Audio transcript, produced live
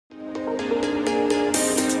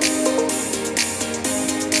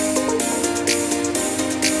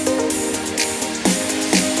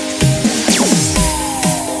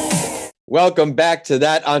Welcome back to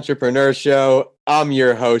That Entrepreneur Show. I'm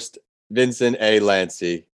your host, Vincent A.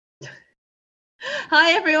 Lancy.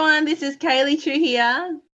 Hi, everyone. This is Kaylee Chu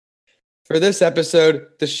here. For this episode,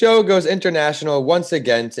 the show goes international once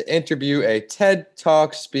again to interview a TED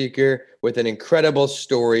Talk speaker with an incredible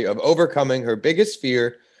story of overcoming her biggest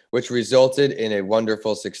fear, which resulted in a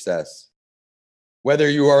wonderful success. Whether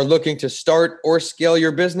you are looking to start or scale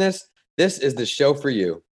your business, this is the show for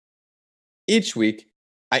you. Each week,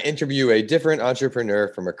 I interview a different entrepreneur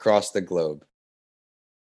from across the globe.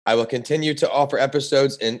 I will continue to offer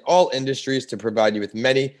episodes in all industries to provide you with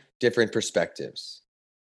many different perspectives.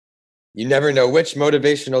 You never know which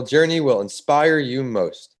motivational journey will inspire you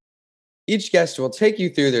most. Each guest will take you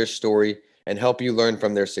through their story and help you learn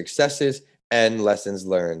from their successes and lessons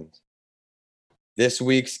learned. This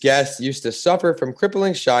week's guest used to suffer from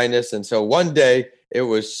crippling shyness until one day it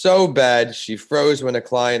was so bad she froze when a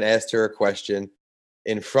client asked her a question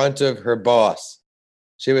in front of her boss.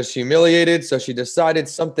 She was humiliated, so she decided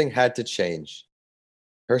something had to change.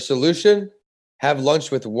 Her solution? Have lunch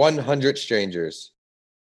with 100 strangers.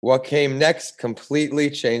 What came next completely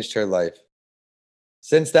changed her life.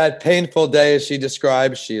 Since that painful day, as she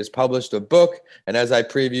described, she has published a book, and as I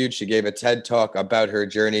previewed, she gave a TED Talk about her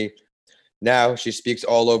journey. Now she speaks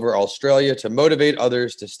all over Australia to motivate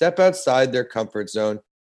others to step outside their comfort zone,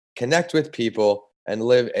 connect with people, and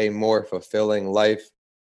live a more fulfilling life.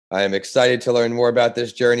 I am excited to learn more about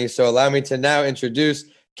this journey, so allow me to now introduce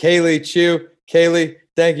Kaylee Chu. Kaylee,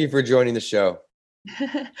 thank you for joining the show.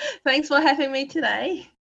 Thanks for having me today.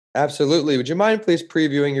 Absolutely. Would you mind please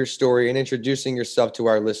previewing your story and introducing yourself to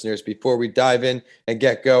our listeners before we dive in and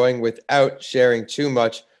get going without sharing too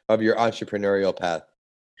much of your entrepreneurial path?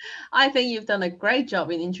 I think you've done a great job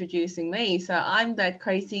in introducing me. So I'm that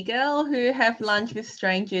crazy girl who have lunch with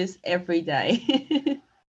strangers every day.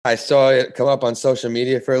 I saw it come up on social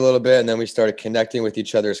media for a little bit, and then we started connecting with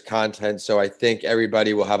each other's content. So I think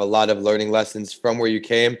everybody will have a lot of learning lessons from where you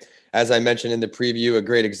came. As I mentioned in the preview, a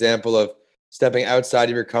great example of stepping outside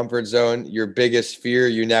of your comfort zone, your biggest fear,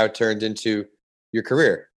 you now turned into your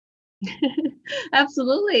career.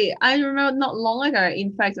 Absolutely. I remember not long ago,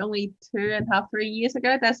 in fact, only 2.5, 3 years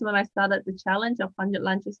ago, that's when I started the challenge of 100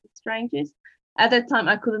 lunches with strangers. At that time,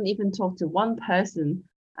 I couldn't even talk to one person.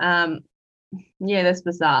 Yeah, that's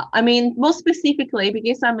bizarre. I mean, more specifically,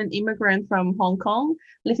 because I'm an immigrant from Hong Kong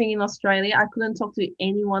living in Australia, I couldn't talk to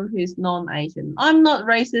anyone who's non-Asian. I'm not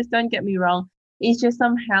racist, don't get me wrong. It's just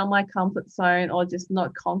somehow my comfort zone or just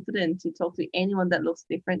not confident to talk to anyone that looks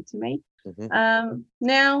different to me.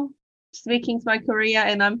 Now speaking to my career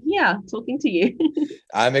and I'm here talking to you.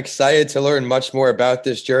 I'm excited to learn much more about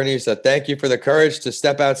this journey. So thank you for the courage to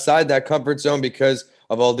step outside that comfort zone because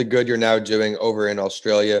of all the good you're now doing over in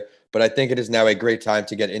Australia. But I think it is now a great time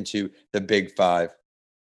to get into the big five.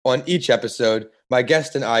 On each episode, my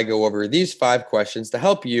guest and I go over these 5 questions to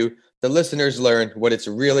help you, the listeners, learn what it's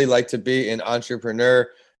really like to be an entrepreneur.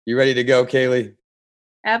 You ready to go, Kaylee?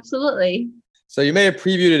 Absolutely. So you may have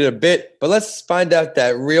previewed it a bit, but let's find out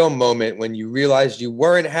that real moment when you realized you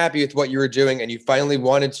weren't happy with what you were doing and you finally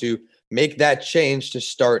wanted to make that change to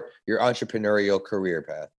start your entrepreneurial career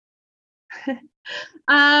path.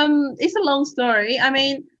 It's a long story. I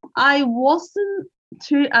mean, I wasn't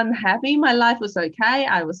too unhappy. My life was okay.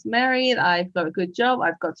 I was married. I've got a good job.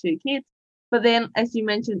 I've got 2 kids. But then, as you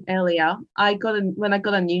mentioned earlier, when I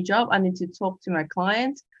got a new job, I need to talk to my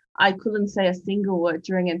clients. I couldn't say a single word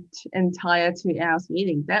during an entire 2 hours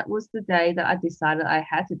meeting. That was the day that I decided I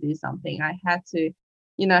had to do something. I had to,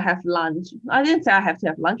 have lunch. I didn't say I have to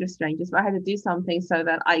have lunch with strangers, but I had to do something so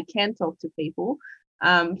that I can talk to people,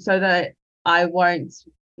 so that I won't,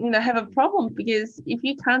 have a problem. Because if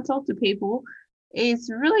you can't talk to people,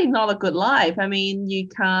 it's really not a good life. I mean, you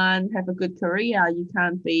can't have a good career. You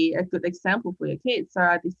can't be a good example for your kids. So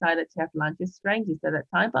I decided to have lunch with strangers at that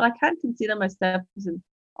time. But I can't consider myself as an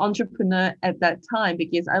entrepreneur at that time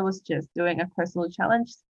because I was just doing a personal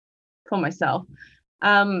challenge for myself.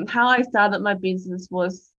 How I started my business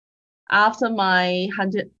was after my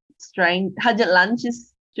 100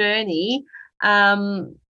 lunches journey.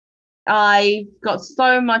 I got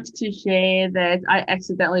so much to share that I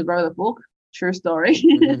accidentally wrote a book. True story.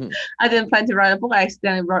 I didn't plan to write a book. I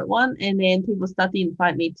accidentally wrote one, and then people started to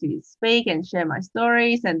invite me to speak and share my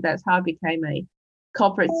stories, and that's how I became a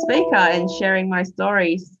corporate speaker and sharing my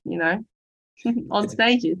stories, on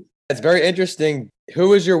stages. It's very interesting. Who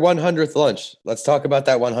was your 100th lunch? Let's talk about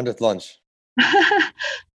that 100th lunch. My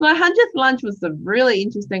 100th lunch was a really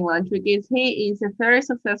interesting lunch because he is a very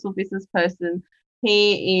successful business person.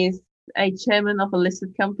 He is a chairman of a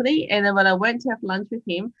listed company. And then when I went to have lunch with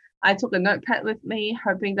him, I took a notepad with me,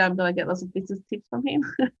 hoping that I'm going to get lots of business tips from him.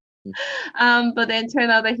 But then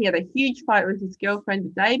turned out that he had a huge fight with his girlfriend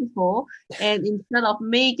the day before. And instead of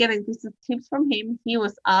me getting business tips from him, he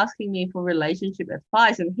was asking me for relationship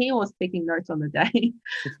advice and he was taking notes on the day.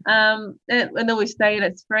 And then we stayed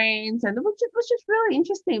as friends, and which is really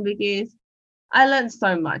interesting because I learned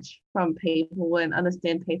so much from people and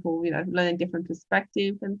understand people, learning different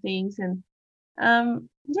perspectives and things. And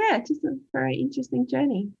yeah, just a very interesting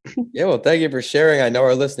journey. Yeah, well, thank you for sharing. I know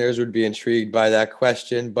our listeners would be intrigued by that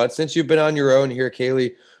question, but since you've been on your own here,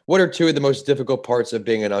 Kaylee, what are two of the most difficult parts of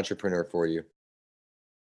being an entrepreneur for you?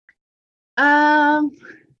 Um,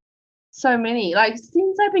 so many. Like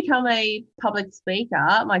since I become a public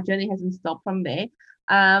speaker, my journey hasn't stopped from there.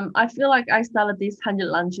 I feel like I started this 100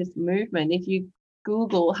 lunches movement. If you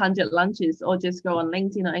Google 100 lunches or just go on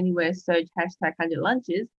LinkedIn or anywhere, search hashtag 100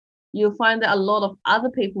 lunches, you'll find that a lot of other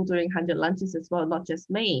people doing 100 lunches as well, not just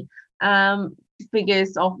me.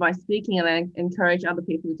 Because of my speaking, and I encourage other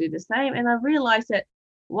people to do the same. And I realized that,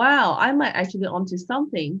 wow, I might actually be onto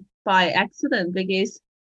something by accident because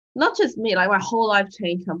not just me, like my whole life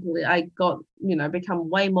changed completely. I got, become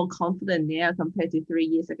way more confident now compared to 3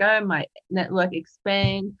 years ago. My network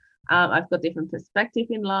expand. I've got different perspective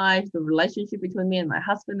in life. The relationship between me and my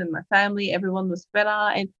husband and my family, everyone was better.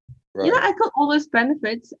 And, Right. I got all those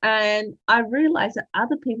benefits. And I realized that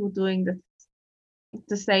other people doing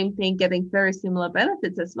the same thing, getting very similar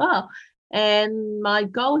benefits as well. And my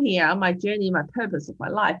goal here, my journey, my purpose of my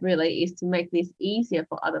life really is to make this easier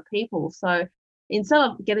for other people. So instead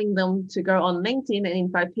of getting them to go on LinkedIn and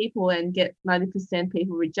invite people and get 90%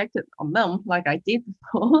 people rejected on them, like I did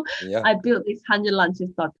before, Yeah. I built this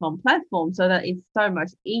 100lunches.com platform so that it's so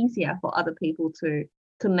much easier for other people to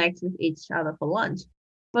connect with each other for lunch.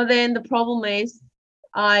 But then the problem is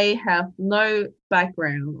I have no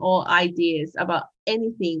background or ideas about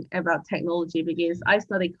anything about technology because I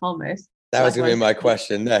studied commerce That was like going to be most my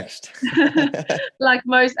question next. like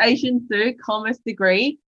most Asians do, commerce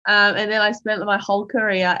degree. And then I spent my whole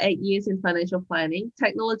career 8 years in financial planning.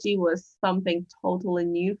 Technology was something totally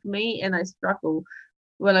new for me, and I struggled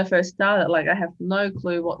when I first started. Like I have no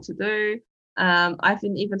clue what to do. I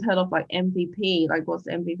haven't even heard of like MVP. Like what's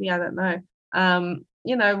MVP? I don't know.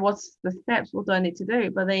 What's the steps? What do I need to do?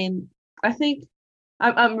 But then I think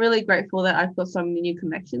I'm really grateful that I've got so many new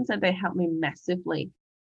connections and they help me massively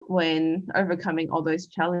when overcoming all those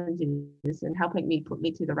challenges and helping me put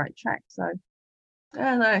me to the right track. So I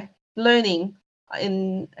don't know, learning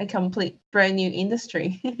in a complete brand new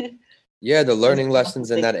industry. Yeah, the There's learning lots of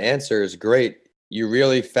lessons in things. that answer is great. You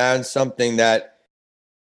really found something that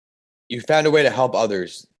you found a way to help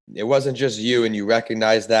others. It wasn't just you, and you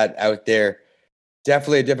recognize that out there.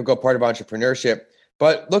 Definitely a difficult part of entrepreneurship.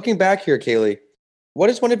 But looking back here, Kaylee, what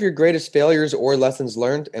is one of your greatest failures or lessons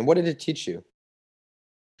learned, and what did it teach you?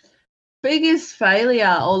 Biggest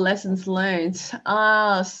failure or lessons learned?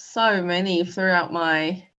 So many throughout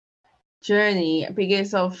my journey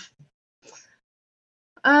because of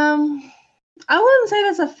um I wouldn't say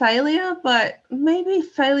that's a failure, but maybe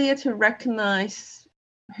failure to recognize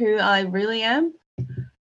who I really am.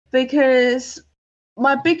 Because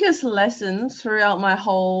my biggest lesson throughout my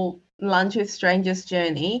whole lunch with strangers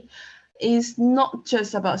journey is not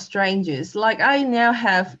just about strangers. Like I now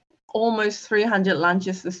have almost 300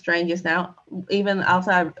 lunches with strangers now, even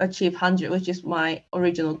after I achieved 100, which is my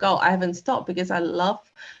original goal. I haven't stopped because I love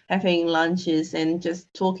having lunches and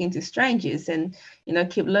just talking to strangers and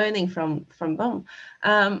keep learning from them.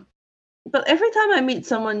 But every time I meet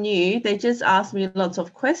someone new, they just ask me lots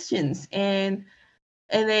of questions and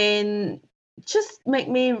then just make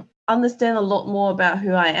me understand a lot more about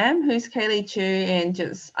who I am, who's Kaylee Chu, and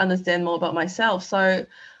just understand more about myself. So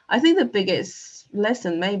I think the biggest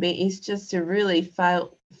lesson maybe is just to really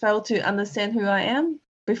fail to understand who I am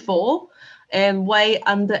before and way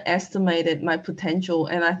underestimated my potential,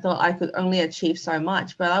 and I thought I could only achieve so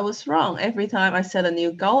much, but I was wrong. Every time I set a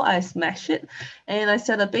new goal, I smash it, and I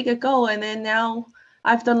set a bigger goal, and then now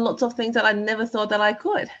I've done lots of things that I never thought that I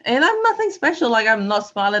could. And I'm nothing special. Like I'm not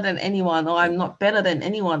smarter than anyone or I'm not better than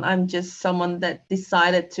anyone. I'm just someone that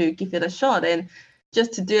decided to give it a shot and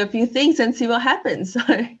just to do a few things and see what happens. So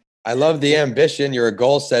I love the ambition. You're a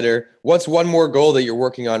goal setter. What's one more goal that you're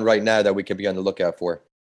working on right now that we can be on the lookout for?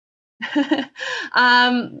 the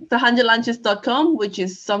 100lunches.com, which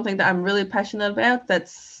is something that I'm really passionate about.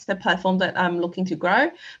 That's the platform that I'm looking to grow.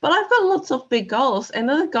 But I've got lots of big goals.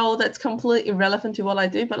 Another goal that's completely irrelevant to what I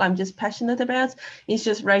do, but I'm just passionate about is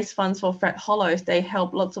just raise funds for Fred Hollows. They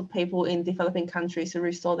help lots of people in developing countries to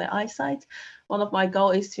restore their eyesight. One of my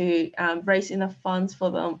goals is to raise enough funds for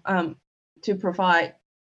them to provide,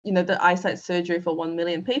 the eyesight surgery for 1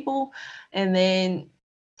 million people. And then,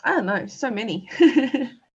 I don't know, so many.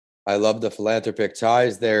 I love the philanthropic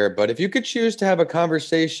ties there. But if you could choose to have a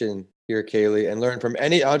conversation here, Kaylee, and learn from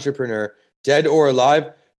any entrepreneur, dead or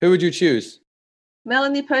alive, who would you choose?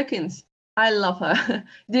 Melanie Perkins. I love her.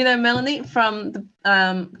 Do you know Melanie from the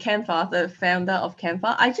Canva, the founder of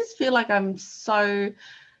Canva? I just feel like I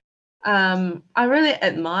really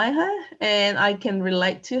admire her, and I can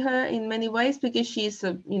relate to her in many ways because she's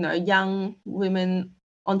a young woman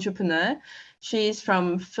entrepreneur. She's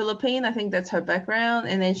from Philippines, I think that's her background,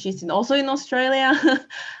 and then she's also in Australia.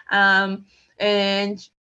 And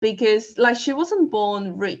because like she wasn't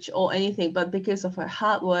born rich or anything, but because of her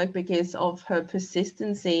hard work, because of her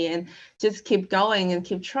persistency, and just keep going and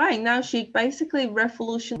keep trying. Now she basically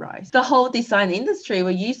revolutionized the whole design industry.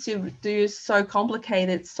 We used to do so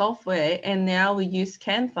complicated software, and now we use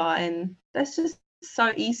Canva, and that's just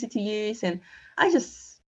so easy to use. And I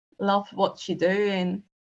just love what she do, and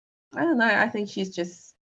I don't know. I think she's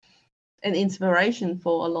just an inspiration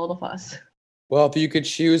for a lot of us. Well, if you could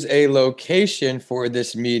choose a location for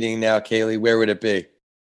this meeting now, Kaylee, where would it be?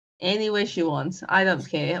 Anywhere she wants. I don't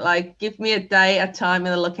care. Like, give me a day, a time,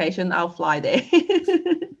 and a location. I'll fly there.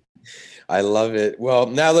 I love it. Well,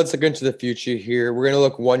 now let's look into the future here. We're going to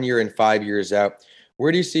look 1 year and 5 years out.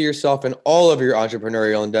 Where do you see yourself in all of your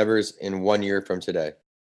entrepreneurial endeavors in 1 year from today?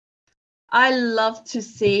 I love to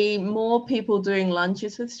see more people doing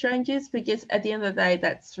lunches with strangers because at the end of the day,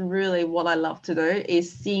 that's really what I love to do, is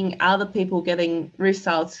seeing other people getting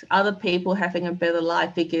results, other people having a better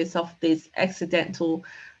life because of this accidental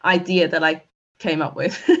idea that I came up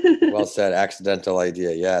with. Well said. Accidental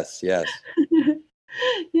idea. Yes, yes.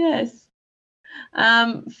 Yes.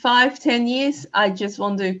 5, 10 years, I just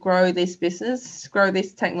want to grow this business, grow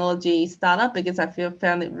this technology startup because I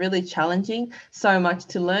found it really challenging, so much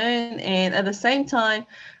to learn. And at the same time,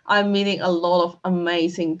 I'm meeting a lot of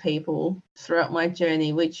amazing people throughout my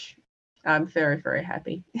journey, which I'm very, very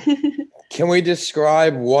happy. Can we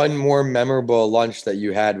describe one more memorable lunch that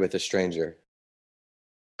you had with a stranger?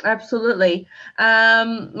 Absolutely.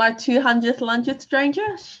 My 200th lunch with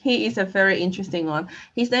stranger, he is a very interesting one.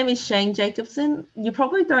 His name is Shane Jacobson. You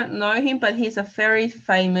probably don't know him, but he's a very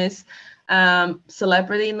famous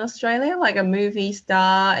celebrity in Australia, like a movie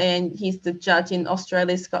star, and he's the judge in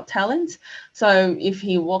Australia's Got Talent. So if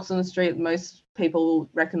he walks on the street, most people will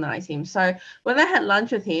recognize him. So when I had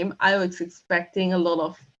lunch with him, I was expecting a lot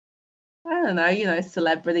of, I don't know,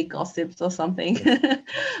 celebrity gossips or something.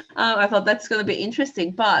 I thought that's going to be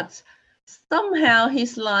interesting, but somehow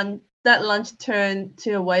that lunch turned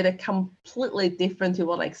to a way that completely different to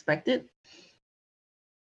what I expected.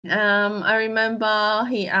 I remember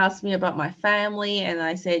he asked me about my family, and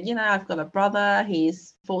I said, I've got a brother.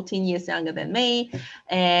 He's 14 years younger than me.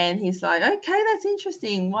 And he's like, okay, that's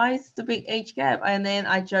interesting. Why is the big age gap? And then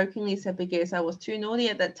I jokingly said, because I was too naughty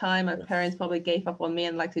at that time. My parents probably gave up on me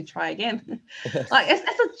and like to try again. Like,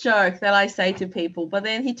 it's a joke that I say to people. But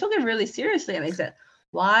then he took it really seriously, and he said,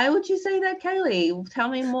 why would you say that, Kaylee? Tell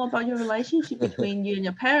me more about your relationship between you and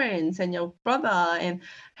your parents and your brother, and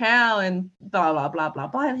how, and blah, blah, blah, blah,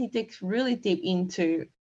 blah. And he digs really deep into,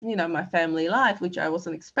 my family life, which I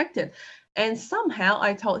wasn't expected. And somehow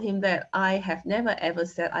I told him that I have never, ever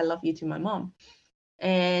said I love you to my mom.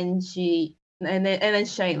 And then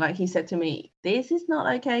Shane, like he said to me, this is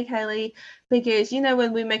not okay, Kaylee, because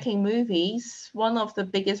when we're making movies, one of the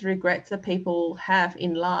biggest regrets that people have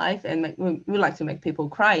in life, and we like to make people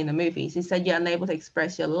cry in the movies, is that you're unable to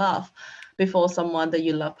express your love before someone that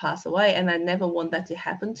you love pass away, and I never want that to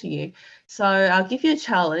happen to you. So I'll give you a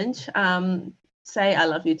challenge. Say I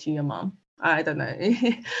love you to your mom. I don't know.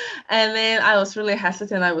 And then I was really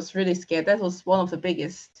hesitant. I was really scared. That was one of the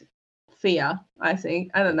biggest fear, I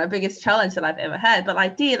think. I don't know, biggest challenge that I've ever had. But I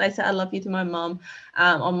did. I said I love you to my mom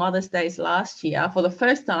on Mother's Day last year for the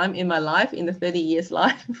first time in my life, in the 30 years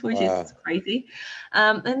life, which is crazy.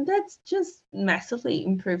 And that's just massively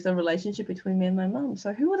improved the relationship between me and my mom.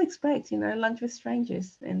 So who would expect, lunch with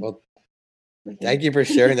strangers? And Well, thank you for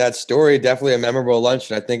sharing that story. Definitely a memorable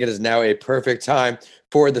lunch. And I think it is now a perfect time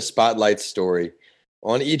for the Spotlight story.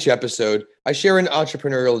 On each episode, I share an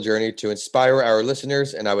entrepreneurial journey to inspire our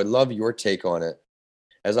listeners, and I would love your take on it.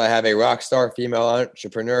 As I have a rock star female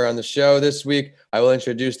entrepreneur on the show this week, I will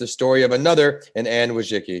introduce the story of another, and Anne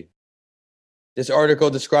Wojcicki. This article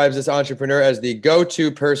describes this entrepreneur as the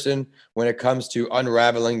go-to person when it comes to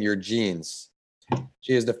unraveling your genes.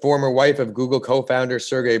 She is the former wife of Google co-founder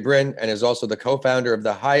Sergey Brin and is also the co-founder of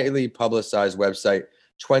the highly publicized website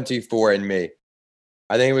 24andMe.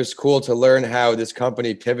 I think it was cool to learn how this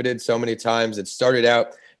company pivoted so many times. It started out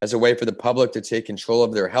as a way for the public to take control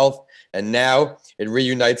of their health, and now it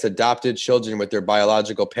reunites adopted children with their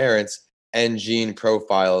biological parents and gene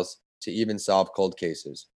profiles to even solve cold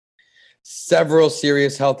cases. several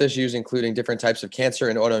serious health issues, including different types of cancer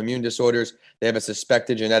and autoimmune disorders. They have a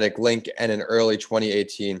suspected genetic link, and in early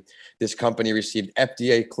 2018, this company received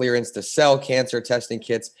FDA clearance to sell cancer testing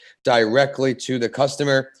kits directly to the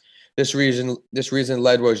customer. This reason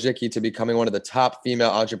led Wojcicki to becoming one of the top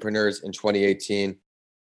female entrepreneurs in 2018.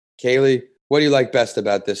 Kaylee, what do you like best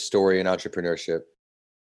about this story in entrepreneurship?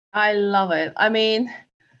 I love it. I mean,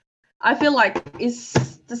 I feel like it's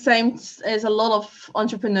the same as a lot of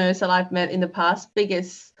entrepreneurs that I've met in the past.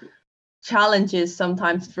 Biggest challenges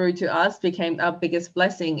sometimes through to us became our biggest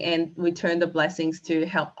blessing, and we turn the blessings to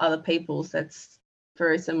help other people. So that's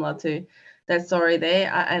very similar to that story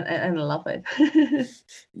there, and I love it.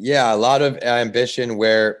 Yeah, a lot of ambition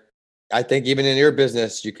where I think even in your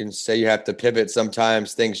business, you can say you have to pivot.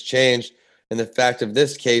 Sometimes things change. And the fact of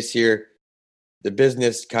this case here, the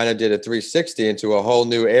business kind of did a 360 into a whole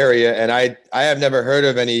new area. And I have never heard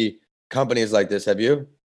of any companies like this. Have you?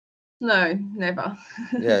 No, never.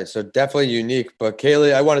 Yeah, so definitely unique. But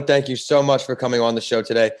Kaylee, I want to thank you so much for coming on the show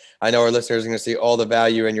today. I know our listeners are going to see all the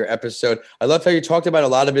value in your episode. I love how you talked about a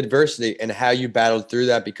lot of adversity and how you battled through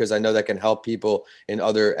that, because I know that can help people in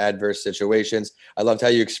other adverse situations. I loved how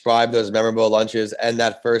you described those memorable lunches and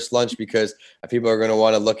that first lunch, because people are going to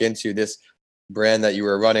want to look into this brand that you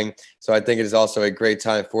were running. So I think it is also a great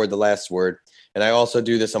time for the last word. And I also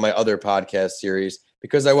do this on my other podcast series,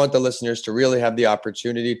 because I want the listeners to really have the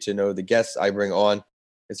opportunity to know the guests I bring on.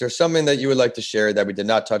 Is there something that you would like to share that we did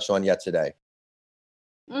not touch on yet today?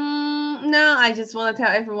 No, I just want to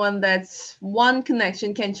tell everyone that one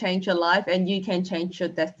connection can change your life, and you can change your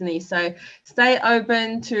destiny. So stay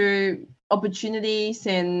open to opportunities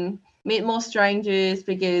and meet more strangers,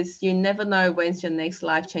 because you never know when's your next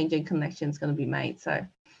life-changing connection is going to be made. So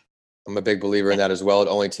I'm a big believer in that as well. It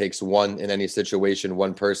only takes one in any situation.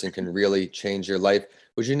 One person can really change your life.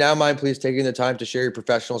 Would you now mind please taking the time to share your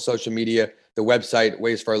professional social media, the website,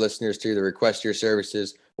 ways for our listeners to either request your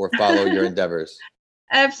services or follow your endeavors?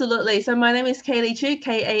 Absolutely. So my name is Kaylee Chu,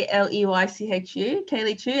 Kaleychu,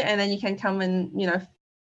 Kaylee Chu, and then you can come and,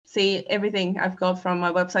 see everything I've got from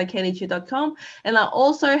my website, kayleechu.com. And I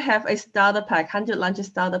also have a starter pack, 100 Lunches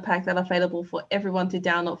starter pack, that are available for everyone to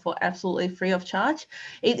download for absolutely free of charge.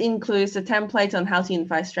 It includes a template on how to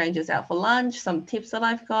invite strangers out for lunch, some tips that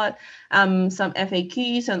I've got, some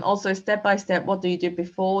FAQs, and also step-by-step, what do you do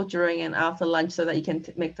before, during, and after lunch, so that you can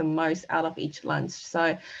make the most out of each lunch.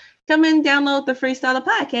 So come and download the free starter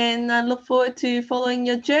pack, and I look forward to following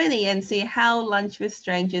your journey and see how Lunch with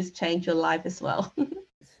Strangers change your life as well.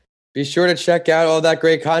 Be sure to check out all that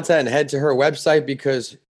great content and head to her website,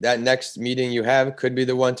 because that next meeting you have could be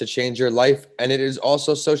the one to change your life. And it is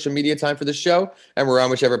also social media time for the show, and we're on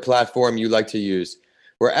whichever platform you like to use.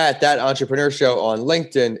 We're at That Entrepreneur Show on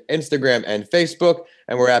LinkedIn, Instagram, and Facebook,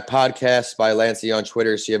 and we're at Podcasts by Lancey on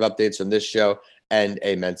Twitter, so you have updates from this show and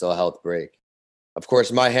a mental health break. Of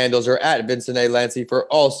course, my handles are at Vincent A. Lancey for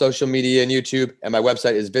all social media and YouTube, and my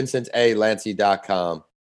website is vincentalancey.com.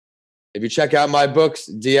 If you check out my books,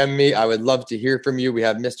 DM me. I would love to hear from you. We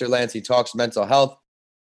have Mr. Lancey Talks Mental Health,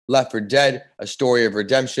 Left for Dead, A Story of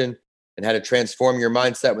Redemption, and How to Transform Your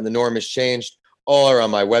Mindset When the Norm is Changed. All are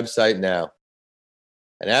on my website now.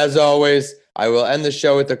 And as always, I will end the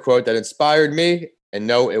show with a quote that inspired me, and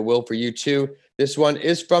know it will for you too. This one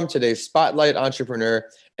is from today's Spotlight entrepreneur,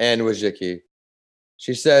 Anne Wojcicki.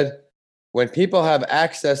 She said, "When people have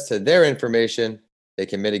access to their information, they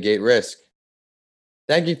can mitigate risk."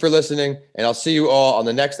 Thank you for listening, and I'll see you all on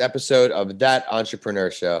the next episode of That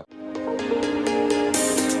Entrepreneur Show.